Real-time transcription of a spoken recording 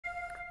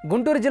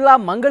గుంటూరు జిల్లా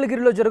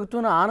మంగళగిరిలో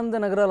జరుగుతున్న ఆనంద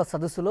నగరాల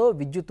సదస్సులో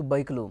విద్యుత్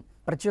బైకులు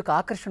ప్రత్యేక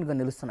ఆకర్షణగా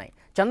నిలుస్తున్నాయి.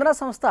 చందన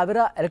సంస్థ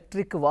అవిరా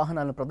ఎలక్ట్రిక్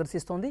వాహనాలను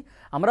ప్రదర్శిస్తోంది.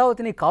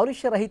 అమరావతిని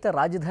కాలుష్య రహిత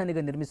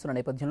రాజధానిగా నిర్మిస్తున్న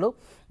నేపథ్యంలో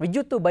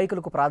విద్యుత్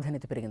బైకులకు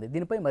ప్రాధాన్యత పెరిగింది.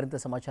 దీనిపై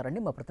మరింత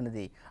సమాచారాన్ని మా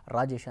ప్రతినిధి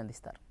రాజేష్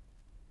అందిస్తారు.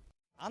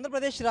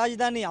 ఆంధ్రప్రదేశ్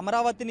రాజధాని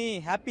అమరావతిని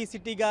హ్యాపీ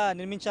సిటీగా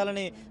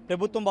నిర్మించాలని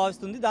ప్రభుత్వం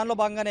భావిస్తుంది. దానిలో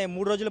భాగంగానే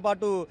 3 రోజుల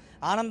పాటు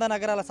ఆనంద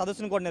నగరాల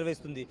సదస్సును కూడా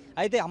నిర్వహిస్తుంది.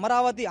 అయితే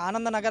అమరావతి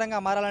ఆనంద నగరంగా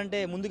మారాలంటే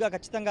ముందుగా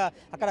ఖచ్చితంగా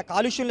అక్కడ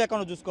కాలుష్యం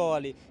లేకుండా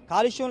చూసుకోవాలి.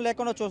 కాలుష్యం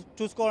లేకుండా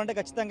చూసుకోవాలంటే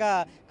ఖచ్చితంగా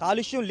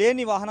కాలుష్యం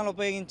లేని వాహనాలు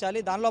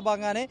ఉపయోగించాలి. దానిలో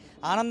భాగంగానే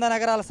ఆనంద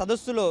నగరాల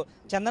సదస్సులో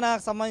చందన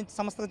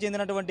సంస్థకు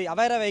చెందినటువంటి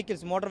అవైరా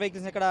వెహికల్స్, మోటార్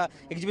వెహికల్స్ ఇక్కడ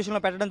ఎగ్జిబిషన్లో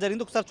పెట్టడం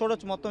జరిగింది. ఒకసారి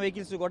చూడవచ్చు మొత్తం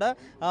వెహికల్స్ కూడా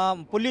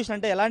పొల్యూషన్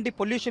అంటే ఎలాంటి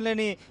పొల్యూషన్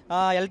లేని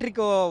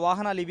ఎలక్ట్రిక్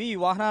వాహనాలు ఇవి. ఈ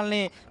వాహనాలని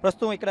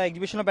ప్రస్తుతం ఇక్కడ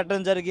ఎగ్జిబిషన్లో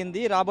పెట్టడం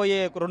జరిగింది. రాబోయే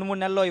 2-3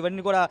 నెలల్లో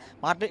ఇవన్నీ కూడా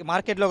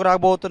మార్కెట్లోకి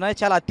రాబోతున్నాయి.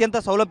 చాలా అత్యంత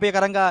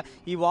సౌలభ్యకరంగా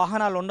ఈ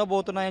వాహనాలు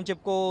ఉండబోతున్నాయని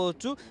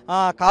చెప్పుకోవచ్చు.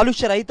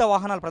 కాలుష్య రహిత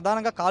వాహనాలు,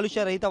 ప్రధానంగా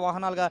కాలుష్య రహిత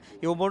వాహనాలుగా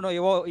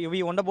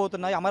ఇవి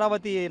ఉండబోతున్నాయి.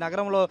 అమరావతి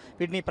నగరంలో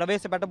వీటిని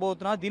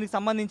ప్రవేశపెట్టబోతున్నారు. దీనికి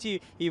సంబంధించి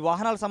ఈ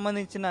వాహనాలకు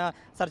సంబంధించిన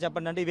సార్ చెప్పండి,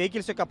 అంటే ఈ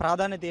వెహికల్స్ యొక్క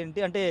ప్రాధాన్యత ఏంటి?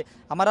 అంటే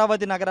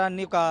అమరావతి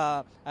నగరాన్ని ఒక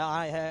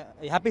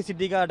హ్యాపీ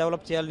సిటీగా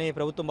డెవలప్ చేయాలని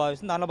ప్రభుత్వం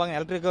భావిస్తుంది. దానిలో భాగంగా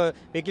ఎలక్ట్రిక్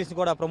వెహికల్స్ని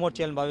కూడా ప్రమోట్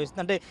చేయాలని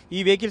భావిస్తుంది. అంటే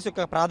ఈ వెహికల్స్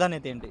యొక్క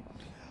ప్రాధాన్యత ఏంటి?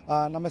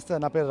 నమస్తే,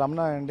 నా పేరు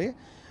రమణ అండి.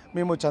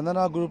 మేము చందన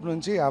గ్రూప్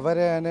నుంచి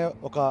అవైరా అనే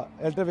ఒక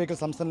ఎలక్ట్రిక్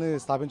వెహికల్ సంస్థని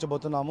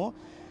స్థాపించబోతున్నాము.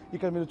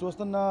 ఇక్కడ మీరు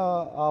చూస్తున్న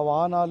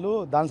వాహనాలు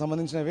దానికి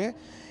సంబంధించినవి.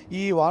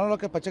 ఈ వాహనాల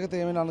యొక్క ప్రత్యేకత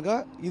ఏమైనా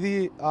ఇది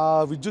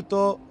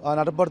విద్యుత్తో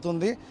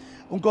నడపబడుతుంది.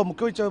 ఇంకో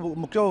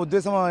ముఖ్య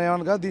ఉద్దేశం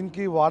ఏమనగా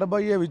దీనికి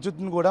వాడబోయే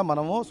విద్యుత్తును కూడా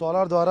మనము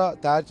సోలార్ ద్వారా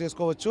తయారు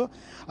చేసుకోవచ్చు.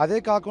 అదే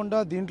కాకుండా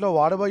దీంట్లో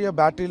వాడబోయే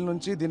బ్యాటరీల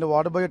నుంచి దీంట్లో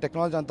వాడబోయే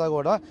టెక్నాలజీ అంతా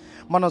కూడా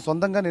మనం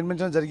సొంతంగా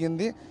నిర్మించడం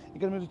జరిగింది.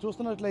 ఇక్కడ మీరు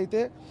చూస్తున్నట్లయితే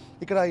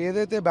ఇక్కడ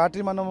ఏదైతే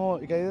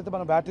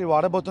మనం బ్యాటరీ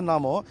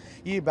వాడబోతున్నామో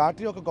ఈ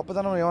బ్యాటరీ యొక్క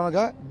గొప్పదనం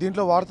ఏమనగా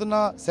దీంట్లో వాడుతున్న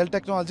cell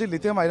technology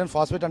lithium iron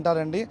phosphate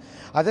అంటారండి.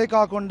 అదే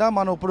కాకుండా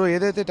మనం ఇప్పుడు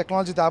ఏదైతే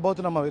టెక్నాలజీ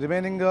తేబోతున్నామో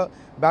రిమైనింగ్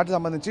బ్యాటరీ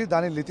సంబంధించి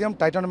దాన్ని లిథియం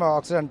టైటానియం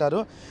ఆక్సైడ్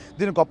అంటారు.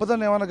 దీని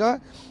గొప్పదనం ఏమనగా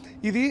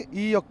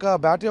ఈ యొక్క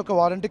బ్యాటరీ యొక్క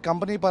వారంటీ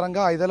కంపెనీ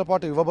పరంగా 5 ఏళ్ల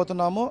పాటు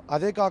ఇవ్వబోతున్నాము.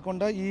 అదే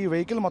కాకుండా ఈ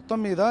వెహికల్ మొత్తం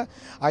మీద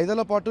 5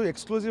 ఏళ్ల పాటు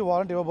ఎక్స్క్లూజివ్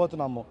వారంటీ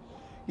ఇవ్వబోతున్నాము.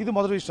 ఇది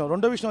మొదటి విషయం.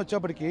 రెండో విషయం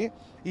వచ్చేప్పటికి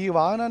ఈ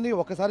వాహనాన్ని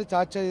ఒకసారి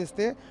ఛార్జ్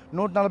చేస్తే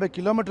 140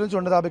 కిలోమీటర్ల నుంచి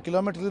 150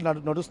 కిలోమీటర్లు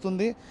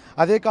నడుస్తుంది.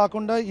 అదే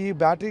కాకుండా ఈ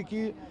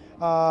బ్యాటరీకి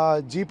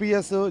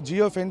GPS,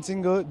 geo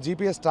fencing,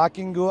 GPS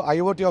tracking,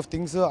 IoT of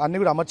things అన్నీ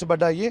కూడా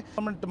అమర్చబడ్డాయి.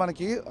 గవర్నమెంట్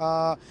మనకి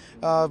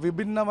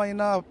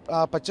విభిన్నమైన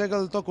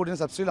ప్రత్యేకతలతో కూడిన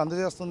సబ్సిడీలు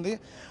అందజేస్తుంది.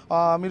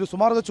 మీరు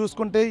సుమారుగా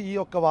చూసుకుంటే ఈ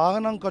యొక్క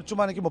వాహనం ఖర్చు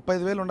మనకి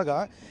 35,000 ఉండగా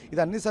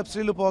ఇది అన్ని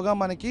సబ్సిడీలు పోగా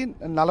మనకి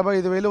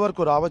 45,000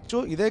 వరకు రావచ్చు.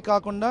 ఇదే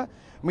కాకుండా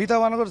మిగతా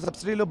వాహనం కూడా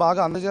సబ్సిడీలు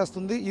బాగా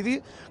అందజేస్తుంది. ఇది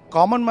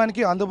కామన్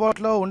మ్యాన్కి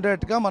అందుబాటులో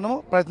ఉండేట్టుగా మనం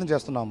ప్రయత్నం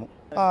చేస్తున్నాము.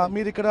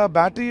 మీరు ఇక్కడ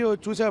బ్యాటరీ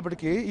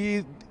చూసేప్పటికి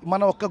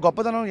మన ఒక్క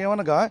గొప్పదనం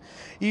ఏమనగా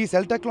ఈ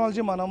సెల్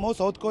టెక్నాలజీ మనము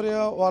సౌత్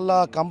కొరియా వాళ్ళ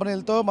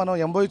కంపెనీలతో మనం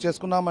MOU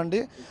చేసుకున్నామండి.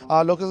 ఆ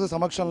లోకల్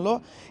సమక్షంలో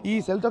ఈ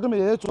సెల్ టెక్నాలజీ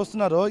మీరు ఏదో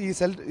చూస్తున్నారో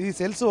ఈ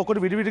సెల్స్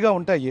ఒకటి విడివిడిగా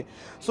ఉంటాయి.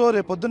 సో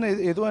రేపు పొద్దున్న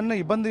ఏదైనా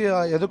ఇబ్బంది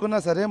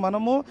ఎదుర్కొన్నా సరే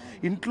మనము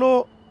ఇంట్లో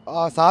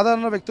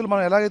సాధారణ వ్యక్తులు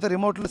మనం ఎలాగైతే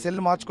రిమోట్లో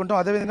సెల్ మార్చుకుంటాం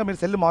అదేవిధంగా మీరు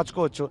సెల్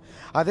మార్చుకోవచ్చు.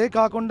 అదే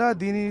కాకుండా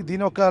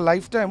దీని యొక్క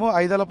లైఫ్ టైము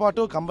 5 ఏళ్ల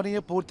పాటు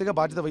కంపెనీయే పూర్తిగా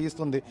బాధ్యత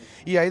వహిస్తుంది.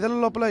 ఈ 5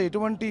 ఏళ్ల లోపల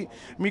ఎటువంటి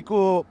మీకు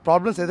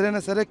ప్రాబ్లమ్స్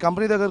ఎదురైనా సరే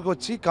కంపెనీ దగ్గరకు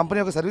వచ్చి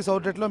కంపెనీ యొక్క సర్వీస్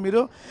అవుట్లెట్లో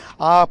మీరు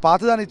ఆ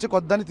పాతదాన్ని ఇచ్చి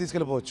కొత్తదాన్ని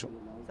తీసుకెళ్ళిపోవచ్చు.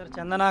 సార్,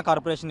 చందన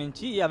కార్పొరేషన్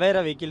నుంచి ఈ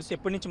అవైరా వెహికల్స్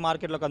ఎప్పటి నుంచి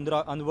మార్కెట్లోకి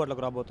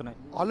అందుబాటులోకి రాబోతున్నాయి?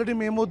 ఆల్రెడీ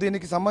మేము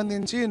దీనికి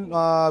సంబంధించి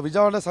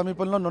విజయవాడ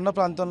సమీపంలో నున్న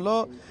ప్రాంతంలో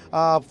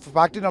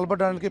ఫ్యాక్టరీ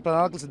నిలబడడానికి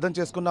ప్రణాళికలు సిద్ధం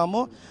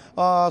చేసుకున్నాము.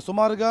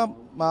 సుమారుగా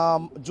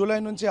జూలై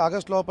నుంచి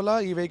ఆగస్టు లోపల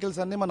ఈ వెహికల్స్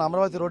అన్ని మన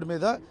అమరావతి రోడ్డు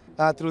మీద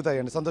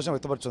తిరుగుతాయండి. సంతోషం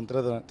వ్యక్తపరచుంది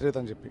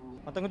తిరుగుతాయని చెప్పి.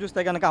 మొత్తంగా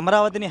చూస్తే కనుక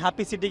అమరావతిని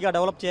హ్యాపీ సిటీగా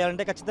డెవలప్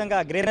చేయాలంటే ఖచ్చితంగా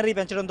గ్రీనరీ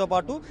పెంచడంతో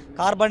పాటు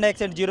కార్బన్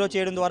డైఆక్సైడ్ జీరో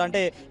చేయడం ద్వారా,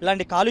 అంటే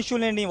ఇలాంటి కాలుష్యం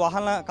లేని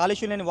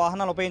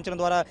వాహనాలు ఉపయోగించడం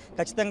ద్వారా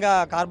ఖచ్చితంగా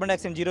కార్బన్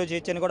డైఆక్సైడ్ జీరో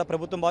చేయొచ్చని కూడా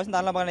ప్రభుత్వం భావిస్తుంది.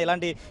 దానిలో భాగంగా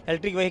ఇలాంటి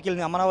ఎలక్ట్రిక్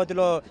వెహికల్ని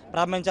అమరావతిలో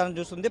ప్రారంభించాలని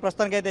చూస్తుంది.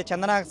 ప్రస్తుతానికి అయితే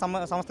చందన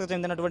సంస్థకు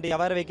చెందినటువంటి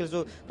అవైరా వెహికల్స్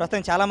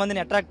ప్రస్తుతం చాలా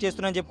మందిని అట్రాక్ట్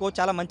చేస్తున్నాయని చెప్పుకోవచ్చు.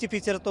 చాలా మంచి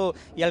ఫీచర్తో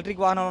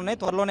ఎలక్ట్రిక్ వాహనాలు ఉన్నాయి.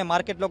 త్వరలోనే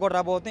మార్కెట్లో కూడా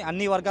రాబోతున్నాయి.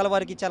 అన్ని వర్గాల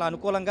వారికి చాలా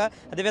అనుకూలంగా,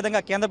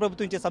 అదేవిధంగా కేంద్ర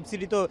ప్రభుత్వం ఇచ్చే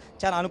సబ్సిడీతో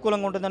చాలా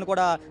అనుకూలంగా ఉంటుందని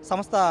కూడా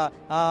సంస్థ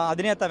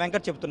అధినేత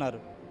వెంకట్ చెబుతున్నారు.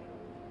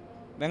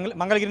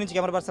 మంగళగిరి నుంచి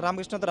కెమెరా పర్సన్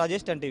రామకృష్ణతో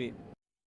రాజేష్, 10 టీవీ.